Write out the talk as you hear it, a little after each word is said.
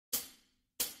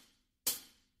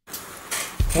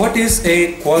What is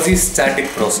a quasi-static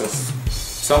process?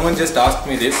 Someone just asked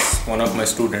me this, one of my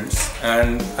students,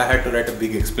 and I had to write a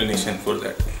big explanation for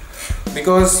that.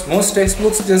 Because most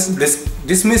textbooks just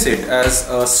dismiss it as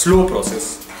a slow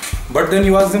process. But then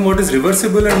you ask them what is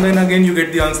reversible, and then again you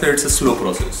get the answer it's a slow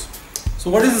process. So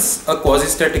what is a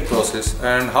quasi-static process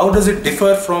and how does it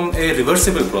differ from a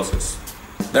reversible process?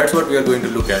 That's what we are going to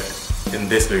look at in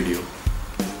this video.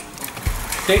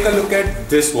 Take a look at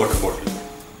this water bottle.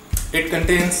 It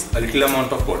contains a little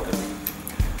amount of water.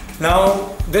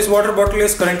 Now this water bottle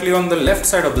is currently on the left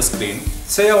side of the screen.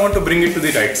 Say I want to bring it to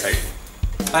the right side.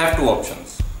 I have two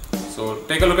options. So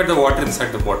take a look at the water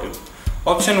inside the bottle.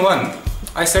 Option 1,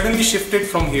 I suddenly shift it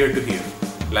from here to here,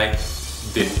 like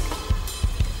this.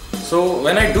 So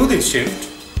when I do this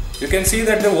shift, you can see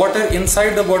that the water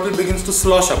inside the bottle begins to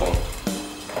slosh about.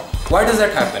 Why does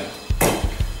that happen?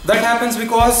 That happens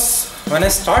because when I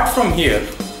start from here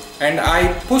and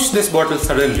I push this bottle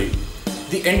suddenly,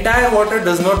 the entire water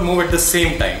does not move at the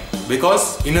same time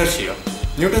because inertia.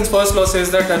 Newton's first law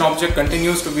says that an object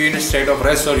continues to be in a state of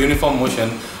rest or uniform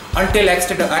motion until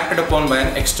acted upon by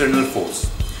an external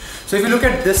force. So if you look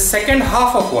at this second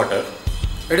half of water,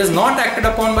 it is not acted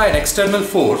upon by an external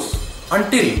force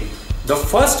until the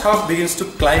first half begins to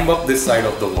climb up this side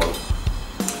of the wall.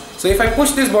 So if I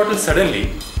push this bottle suddenly,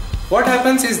 what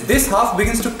happens is this half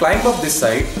begins to climb up this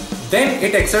side, then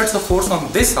it exerts a force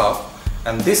on this half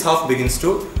and this half begins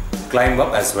to climb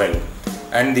up as well.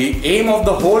 And the aim of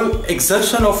the whole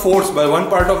exertion of force by one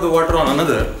part of the water on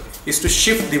another is to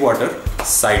shift the water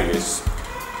sideways.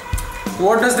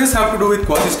 What does this have to do with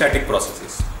quasi-static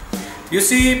processes? You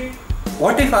see,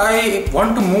 what if I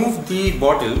want to move the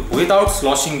bottle without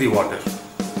sloshing the water?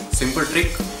 Simple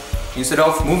trick. Instead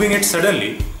of moving it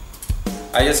suddenly,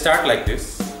 I just start like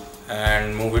this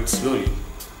and move it slowly.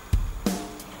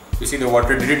 You see the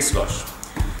water didn't slosh.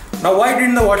 Now why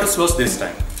didn't the water slosh this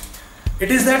time? It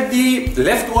is that the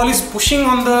left wall is pushing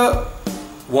on the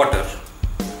water,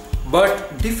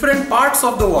 but different parts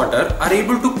of the water are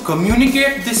able to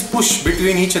communicate this push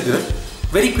between each other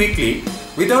very quickly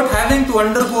without having to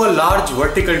undergo a large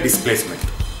vertical displacement.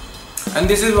 And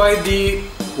this is why the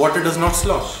water does not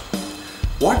slosh.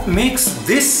 What makes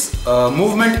this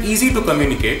movement easy to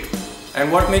communicate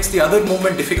and what makes the other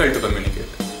movement difficult to communicate?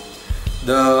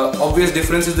 The obvious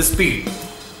difference is the speed.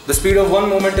 The speed of one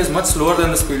movement is much slower than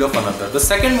the speed of another. The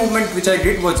second movement which I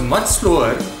did was much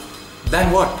slower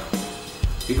than what?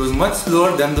 It was much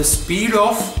slower than the speed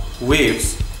of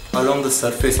waves along the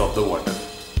surface of the water.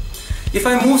 If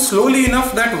I move slowly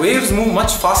enough that waves move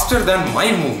much faster than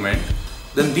my movement,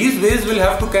 then these waves will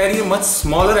have to carry a much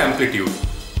smaller amplitude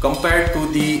compared to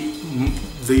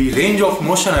the range of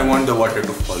motion I want the water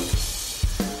to follow.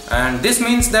 And this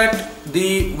means that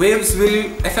the waves will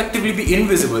effectively be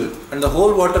invisible and the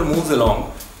whole water moves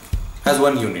along as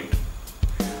one unit.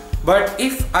 But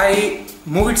if I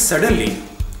move it suddenly,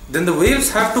 then the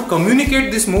waves have to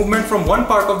communicate this movement from one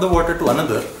part of the water to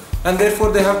another, and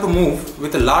therefore they have to move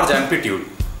with a large amplitude.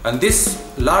 And this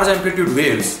large amplitude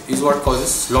waves is what causes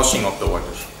sloshing of the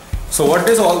water. So what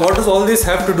does all this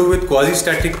have to do with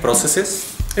quasi-static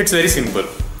processes? It's very simple.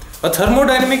 A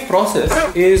thermodynamic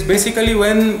process is basically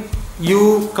when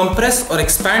you compress or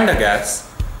expand a gas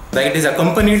that is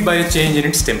accompanied by a change in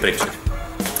its temperature.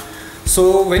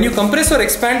 So when you compress or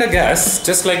expand a gas,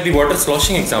 just like the water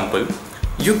sloshing example,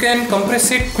 you can compress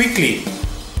it quickly,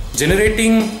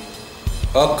 generating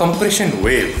a compression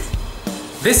wave.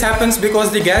 This happens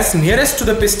because the gas nearest to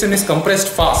the piston is compressed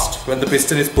fast when the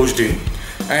piston is pushed in,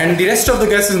 and the rest of the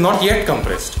gas is not yet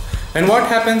compressed. And what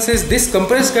happens is this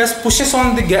compressed gas pushes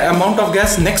on the amount of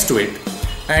gas next to it,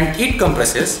 and it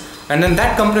compresses, and then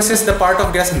that compresses the part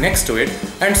of gas next to it,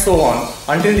 and so on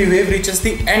until the wave reaches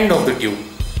the end of the tube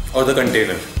or the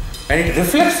container. And it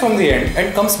reflects from the end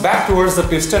and comes back towards the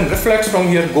piston, reflects from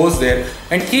here, goes there,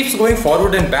 and keeps going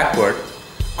forward and backward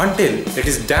until it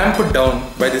is damped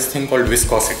down by this thing called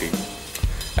viscosity.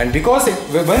 And because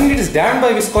when it is damped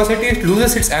by viscosity, it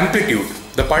loses its amplitude.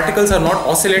 The particles are not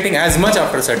oscillating as much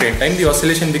after a certain time. The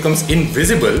oscillation becomes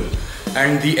invisible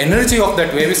and the energy of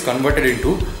that wave is converted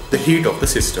into the heat of the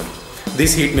system.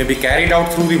 This heat may be carried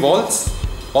out through the walls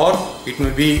or it may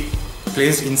be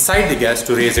placed inside the gas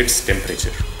to raise its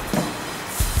temperature.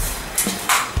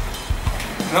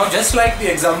 Now, just like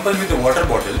the example with the water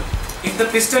bottle, if the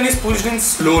piston is pushed in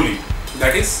slowly,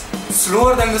 that is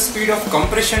slower than the speed of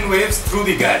compression waves through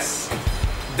the gas,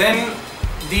 then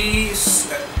the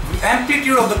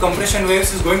amplitude of the compression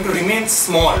waves is going to remain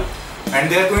small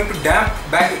and they are going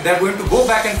to go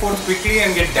back and forth quickly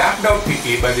and get damped out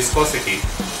quickly by viscosity,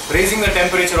 raising the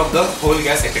temperature of the whole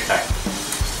gas at a time.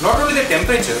 Not only the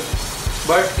temperature,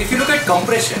 But if you look at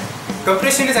compression,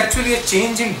 compression is actually a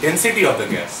change in density of the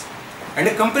gas. And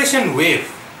a compression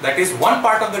wave, that is one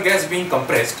part of the gas being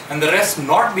compressed and the rest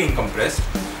not being compressed,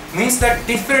 means that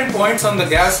different points on the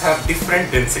gas have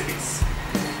different densities.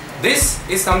 This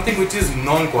is something which is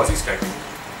non-quasi-static.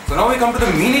 So now we come to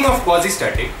the meaning of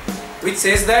quasi-static, which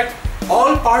says that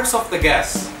all parts of the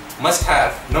gas must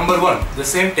have, number one, the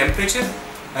same temperature,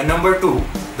 and number two,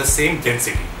 the same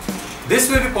density. This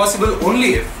will be possible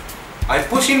only if I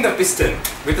push in the piston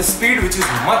with a speed which is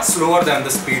much slower than the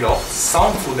speed of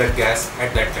sound through that gas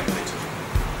at that temperature.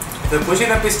 If I push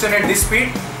in a piston at this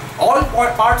speed, all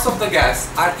parts of the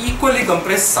gas are equally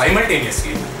compressed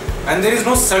simultaneously, and there is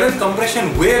no sudden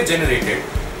compression wave generated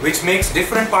which makes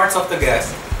different parts of the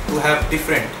gas to have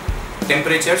different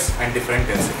temperatures and different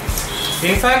densities.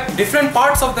 In fact, different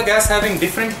parts of the gas having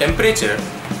different temperature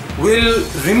will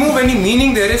remove any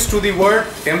meaning there is to the word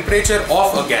temperature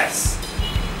of a gas.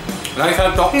 Now if I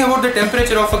am talking about the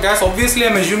temperature of a gas, obviously I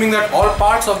am assuming that all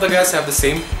parts of the gas have the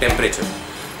same temperature.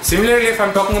 Similarly, if I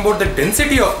am talking about the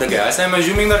density of the gas, I am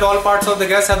assuming that all parts of the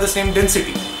gas have the same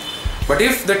density. But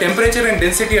if the temperature and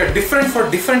density are different for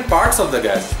different parts of the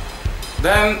gas,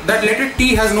 then that letter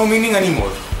T has no meaning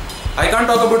anymore. I can't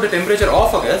talk about the temperature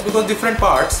of a gas because different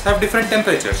parts have different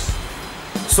temperatures.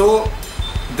 So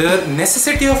the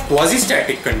necessity of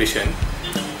quasi-static condition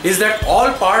is that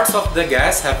all parts of the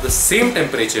gas have the same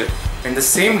temperature and the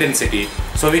same density,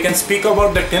 so we can speak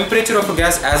about the temperature of a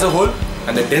gas as a whole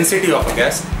and the density of a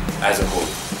gas as a whole.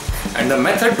 And the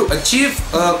method to achieve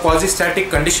a quasi-static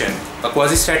condition, a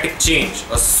quasi-static change,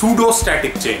 a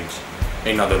pseudo-static change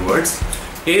in other words,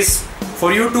 is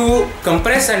for you to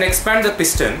compress and expand the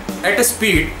piston at a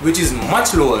speed which is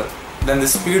much lower than the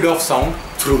speed of sound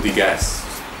through the gas.